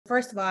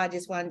First of all, I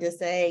just wanted to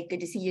say good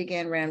to see you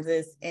again,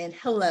 Ramses, and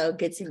hello,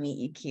 good to meet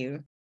you,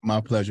 Q.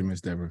 My pleasure,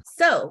 Miss Deborah.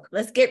 So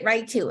let's get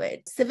right to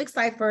it. Civic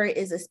Cypher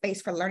is a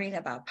space for learning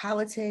about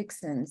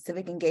politics and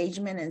civic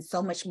engagement and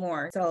so much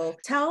more. So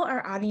tell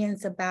our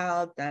audience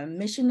about the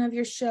mission of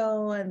your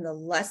show and the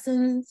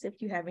lessons,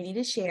 if you have any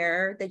to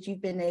share, that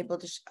you've been able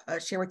to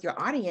share with your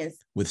audience.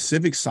 With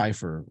Civic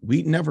Cypher,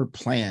 we never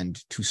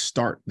planned to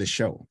start the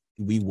show.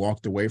 We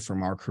walked away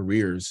from our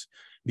careers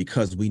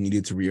because we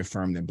needed to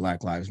reaffirm that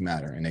Black Lives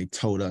Matter. And they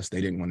told us they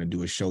didn't want to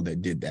do a show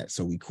that did that.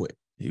 So we quit.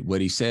 What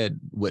he said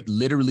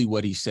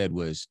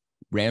was,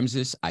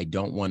 Ramses, I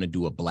don't want to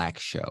do a black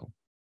show.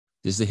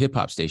 This is a hip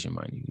hop station,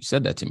 mind you. He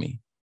said that to me.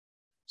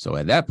 So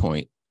at that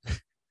point,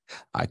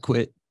 I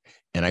quit,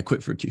 and I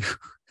quit for Q.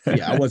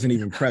 Yeah, I wasn't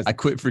even present. I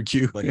quit for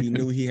Q. But he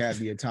knew he had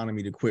the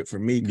autonomy to quit for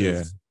me.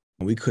 Yeah.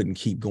 We couldn't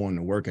keep going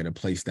to work at a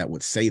place that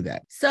would say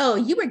that. So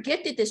you were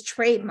gifted this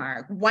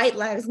trademark, White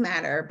Lives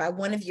Matter, by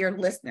one of your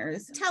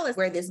listeners. Tell us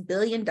where this $1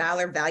 billion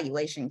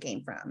valuation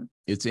came from.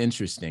 It's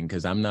interesting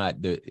because I'm not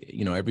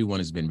everyone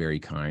has been very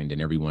kind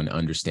and everyone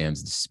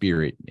understands the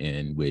spirit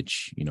in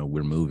which,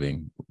 we're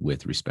moving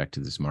with respect to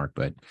this mark.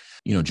 But,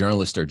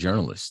 journalists are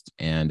journalists.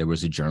 And there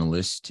was a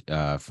journalist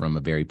from a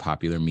very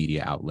popular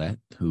media outlet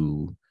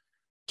who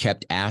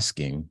kept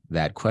asking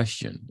that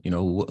question.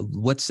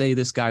 What say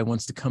this guy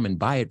wants to come and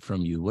buy it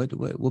from you? What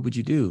would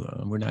you do?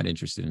 We're not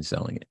interested in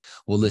selling it.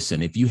 Well,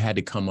 listen, if you had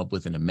to come up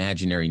with an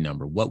imaginary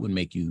number, what would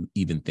make you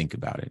even think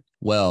about it?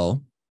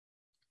 Well,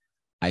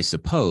 I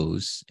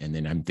suppose, and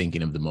then I'm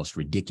thinking of the most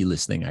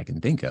ridiculous thing I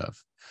can think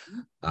of.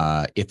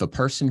 If a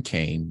person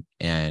came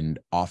and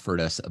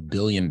offered us $1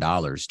 billion to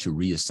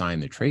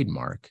reassign the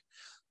trademark,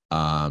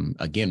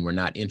 again, we're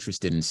not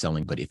interested in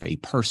selling, but if a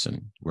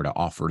person were to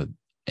offer $1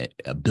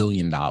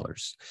 billion,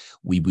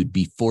 we would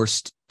be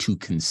forced to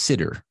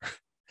consider,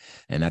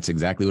 and that's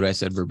exactly what I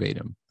said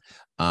verbatim,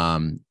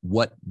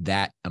 what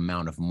that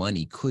amount of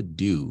money could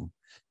do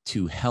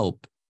to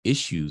help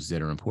issues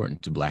that are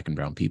important to Black and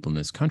brown people in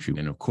this country.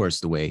 And of course,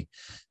 the way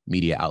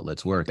media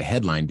outlets work, the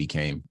headline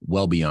became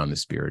well beyond the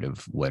spirit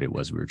of what it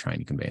was we were trying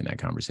to convey in that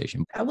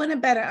conversation. I want to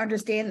better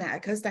understand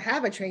that, because to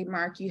have a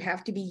trademark, you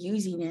have to be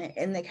using it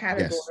in the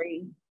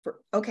category. Yes.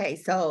 Okay,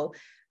 so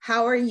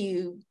how are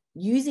you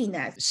using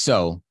that?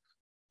 So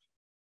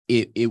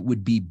it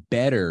would be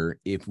better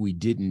if we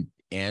didn't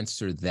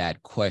answer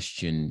that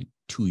question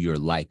to your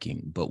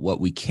liking. But what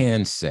we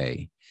can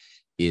say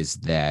is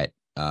that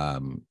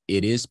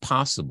it is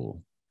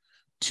possible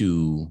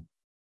to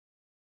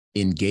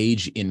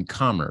engage in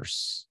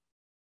commerce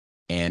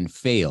and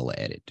fail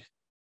at it.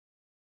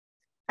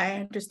 I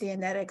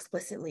understand that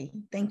explicitly.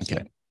 Thank you.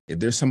 If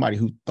there's somebody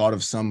who thought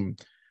of some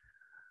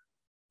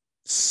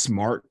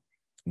smart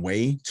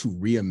way to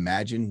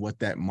reimagine what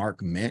that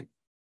mark meant,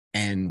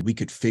 and we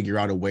could figure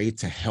out a way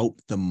to help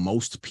the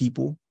most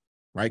people,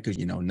 right? Because,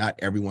 not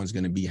everyone's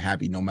going to be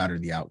happy no matter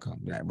the outcome,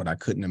 right? But I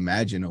couldn't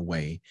imagine a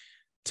way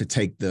to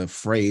take the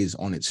phrase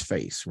on its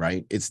face,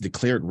 right? It's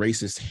declared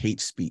racist hate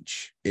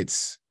speech.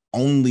 Its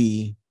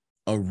only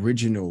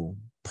original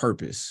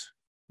purpose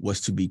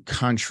was to be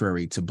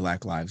contrary to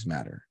Black Lives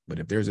Matter. But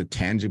if there's a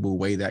tangible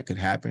way that could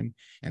happen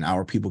and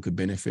our people could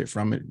benefit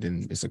from it,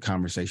 then it's a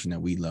conversation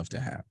that we'd love to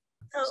have.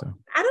 So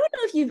I don't know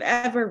if you've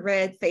ever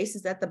read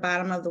Faces at the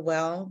Bottom of the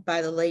Well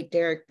by the late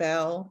Derek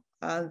Bell,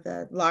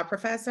 the law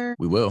professor.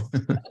 We will.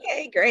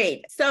 Okay,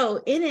 great.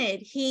 So in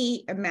it,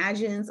 he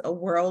imagines a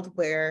world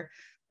where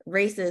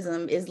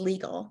racism is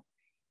legal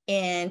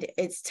and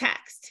it's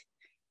taxed.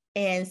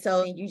 And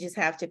so you just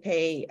have to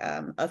pay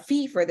a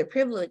fee for the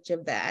privilege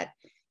of that.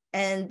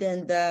 And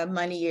then the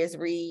money is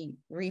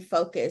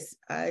refocused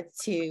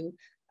to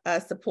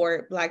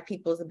support Black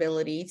people's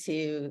ability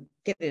to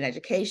get an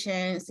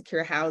education,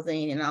 secure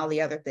housing, and all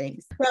the other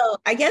things. So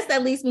I guess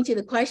that leads me to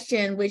the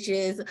question, which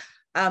is,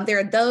 there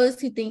are those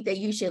who think that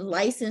you should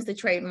license the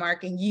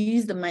trademark and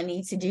use the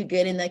money to do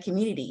good in the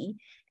community.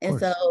 And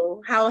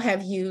so how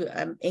have you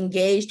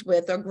engaged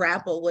with or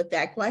grappled with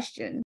that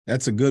question?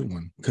 That's a good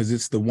one, because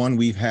it's the one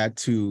we've had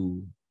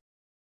to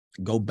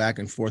go back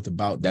and forth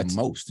about the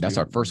most. That's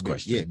our first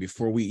question. Yeah,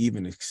 before we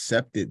even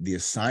accepted the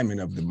assignment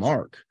of the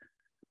mark.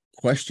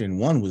 Question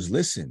one was,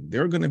 listen,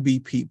 there are going to be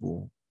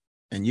people,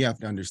 and you have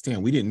to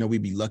understand, we didn't know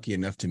we'd be lucky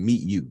enough to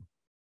meet you,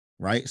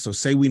 right? So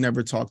say we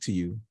never talk to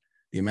you,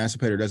 the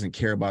Emancipator doesn't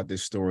care about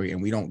this story,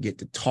 and we don't get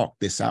to talk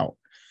this out.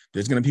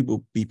 There's going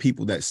to be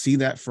people that see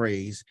that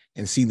phrase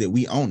and see that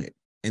we own it.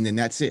 And then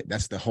that's it.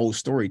 That's the whole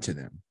story to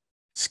them.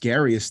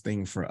 Scariest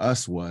thing for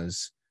us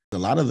was a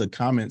lot of the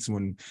comments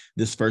when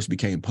this first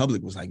became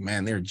public was like,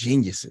 man, they're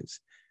geniuses.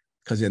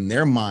 Because in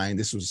their mind,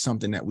 this was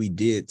something that we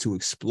did to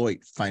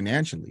exploit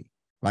financially.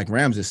 Like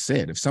Ramses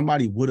said, if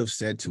somebody would have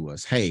said to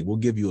us, hey, we'll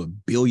give you $1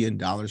 billion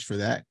for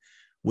that,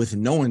 with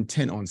no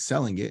intent on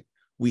selling it,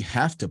 we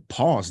have to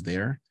pause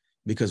there,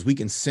 because we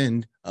can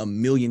send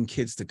 1 million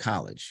kids to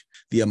college.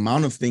 The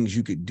amount of things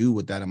you could do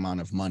with that amount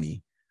of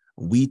money,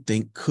 we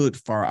think could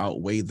far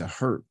outweigh the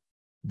hurt.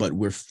 But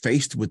we're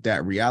faced with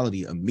that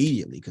reality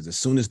immediately, because as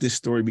soon as this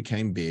story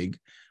became big,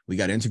 We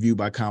got interviewed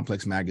by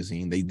Complex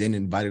Magazine. They then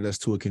invited us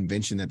to a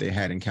convention that they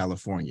had in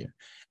California.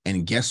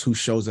 And guess who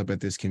shows up at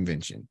this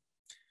convention?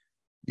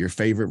 Your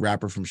favorite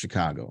rapper from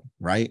Chicago,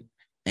 right?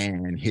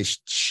 And his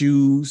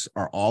shoes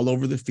are all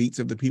over the feet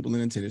of the people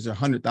in attendance. There's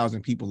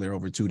 100,000 people there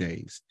over 2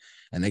 days.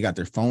 And they got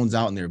their phones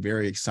out and they're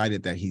very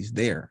excited that he's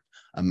there.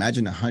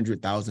 Imagine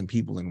 100,000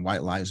 people in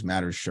White Lives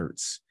Matter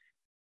shirts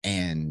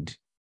and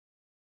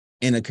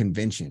in a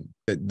convention.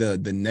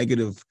 The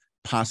negative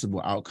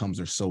possible outcomes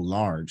are so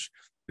large.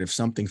 If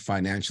something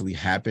financially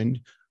happened,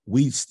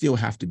 we still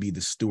have to be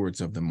the stewards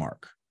of the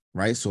mark,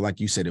 right? So like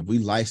you said, if we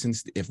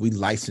licensed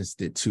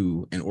it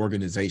to an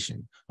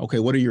organization, okay,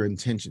 what are your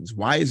intentions?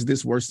 Why is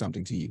this worth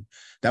something to you?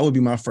 That would be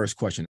my first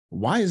question.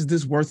 Why is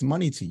this worth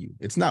money to you?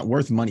 It's not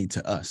worth money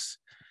to us.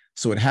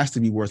 So it has to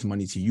be worth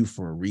money to you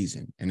for a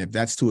reason. And if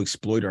that's to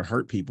exploit or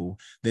hurt people,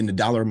 then the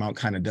dollar amount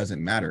kind of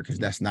doesn't matter, because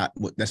that's not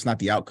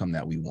the outcome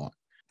that we want.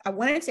 I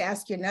wanted to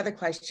ask you another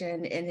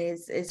question, and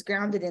is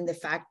grounded in the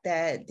fact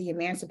that the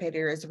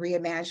Emancipator is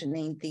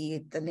reimagining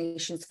the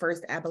nation's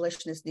first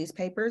abolitionist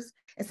newspapers.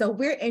 And so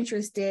we're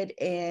interested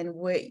in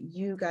what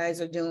you guys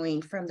are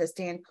doing from the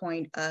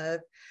standpoint of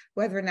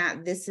whether or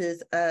not this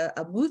is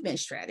a movement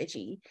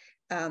strategy.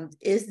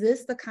 Is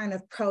this the kind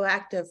of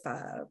proactive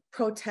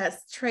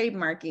protest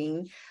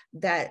trademarking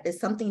that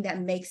is something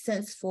that makes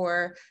sense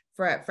for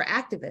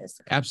activists?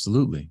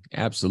 Absolutely.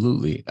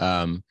 Absolutely.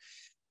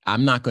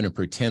 I'm not going to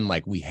pretend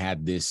like we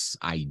had this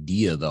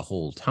idea the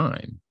whole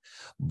time,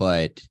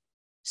 but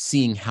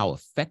seeing how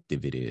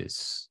effective it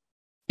is,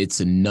 it's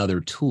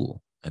another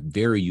tool, a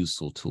very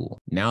useful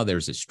tool. Now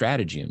there's a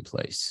strategy in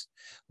place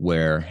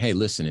where, hey,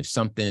 listen, if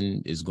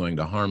something is going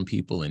to harm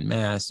people in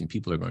mass and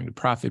people are going to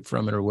profit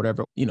from it or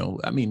whatever,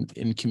 I mean,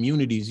 in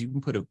communities, you can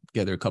put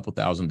together a couple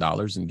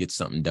 $1,000s and get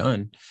something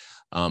done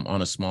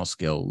on a small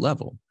scale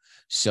level.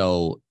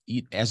 So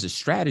as a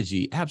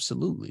strategy,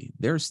 absolutely,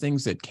 there's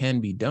things that can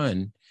be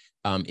done.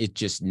 It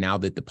just, now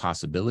that the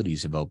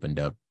possibilities have opened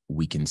up,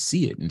 we can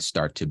see it and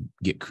start to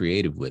get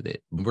creative with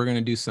it. We're going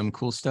to do some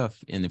cool stuff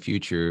in the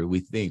future.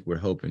 We're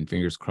hoping,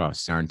 fingers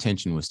crossed. Our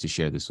intention was to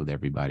share this with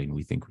everybody, and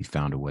we think we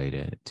found a way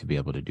to be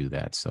able to do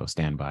that. So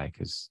stand by,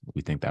 because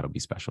we think that'll be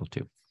special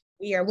too.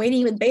 We are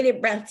waiting with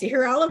bated breath to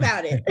hear all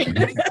about it.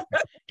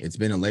 It's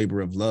been a labor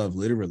of love,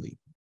 literally.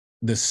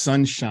 The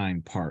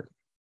sunshine part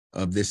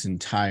of this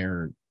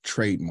entire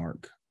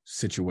trademark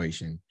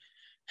situation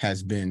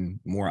has been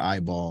more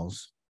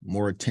eyeballs,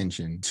 more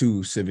attention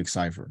to Civic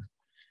Cypher.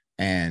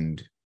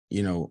 And,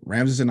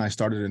 Ramses and I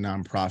started a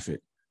nonprofit,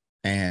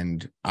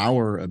 and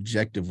our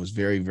objective was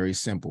very, very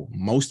simple.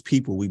 Most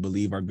people, we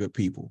believe, are good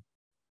people.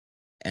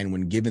 And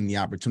when given the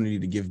opportunity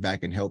to give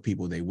back and help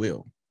people, they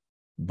will.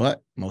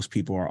 But most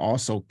people are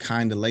also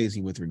kind of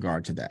lazy with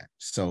regard to that.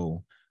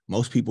 So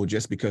most people,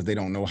 just because they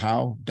don't know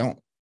how,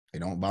 They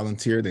don't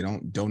volunteer, they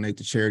don't donate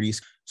to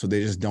charities, so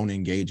they just don't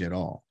engage at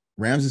all.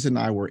 Ramses and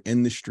I were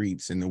in the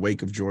streets in the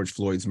wake of George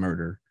Floyd's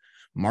murder,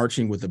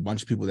 marching with a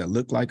bunch of people that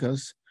looked like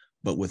us,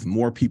 but with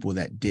more people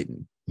that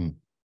didn't.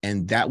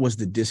 And that was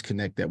the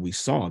disconnect that we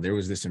saw. There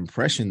was this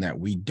impression that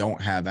we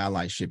don't have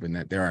allyship and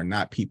that there are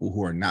not people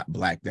who are not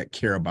Black that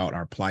care about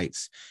our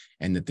plights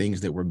and the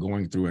things that we're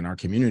going through in our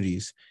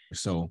communities.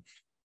 So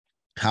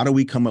how do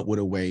we come up with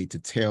a way to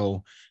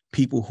tell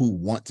people who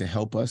want to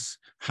help us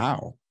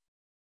how,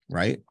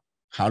 right?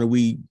 How do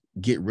we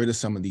get rid of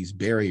some of these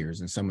barriers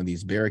and some of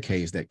these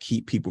barricades that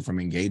keep people from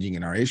engaging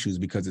in our issues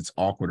because it's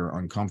awkward or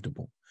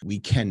uncomfortable? We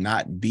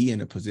cannot be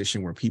in a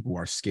position where people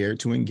are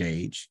scared to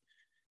engage,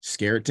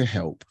 scared to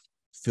help,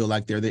 feel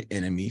like they're the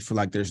enemy, feel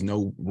like there's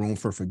no room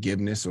for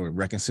forgiveness or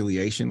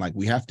reconciliation. Like,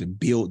 we have to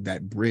build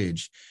that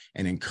bridge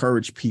and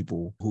encourage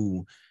people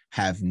who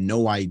have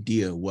no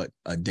idea what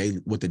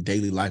the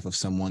daily life of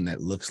someone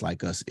that looks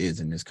like us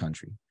is in this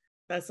country.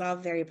 That's all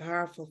very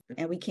powerful.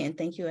 And we can't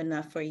thank you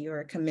enough for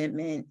your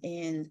commitment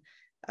and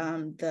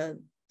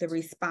the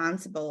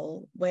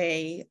responsible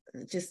way,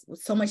 just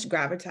so much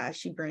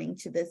gravitas you bring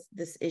to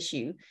this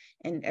issue.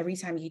 And every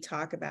time you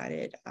talk about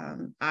it,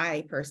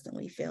 I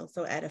personally feel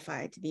so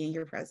edified to be in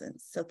your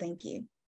presence. So thank you.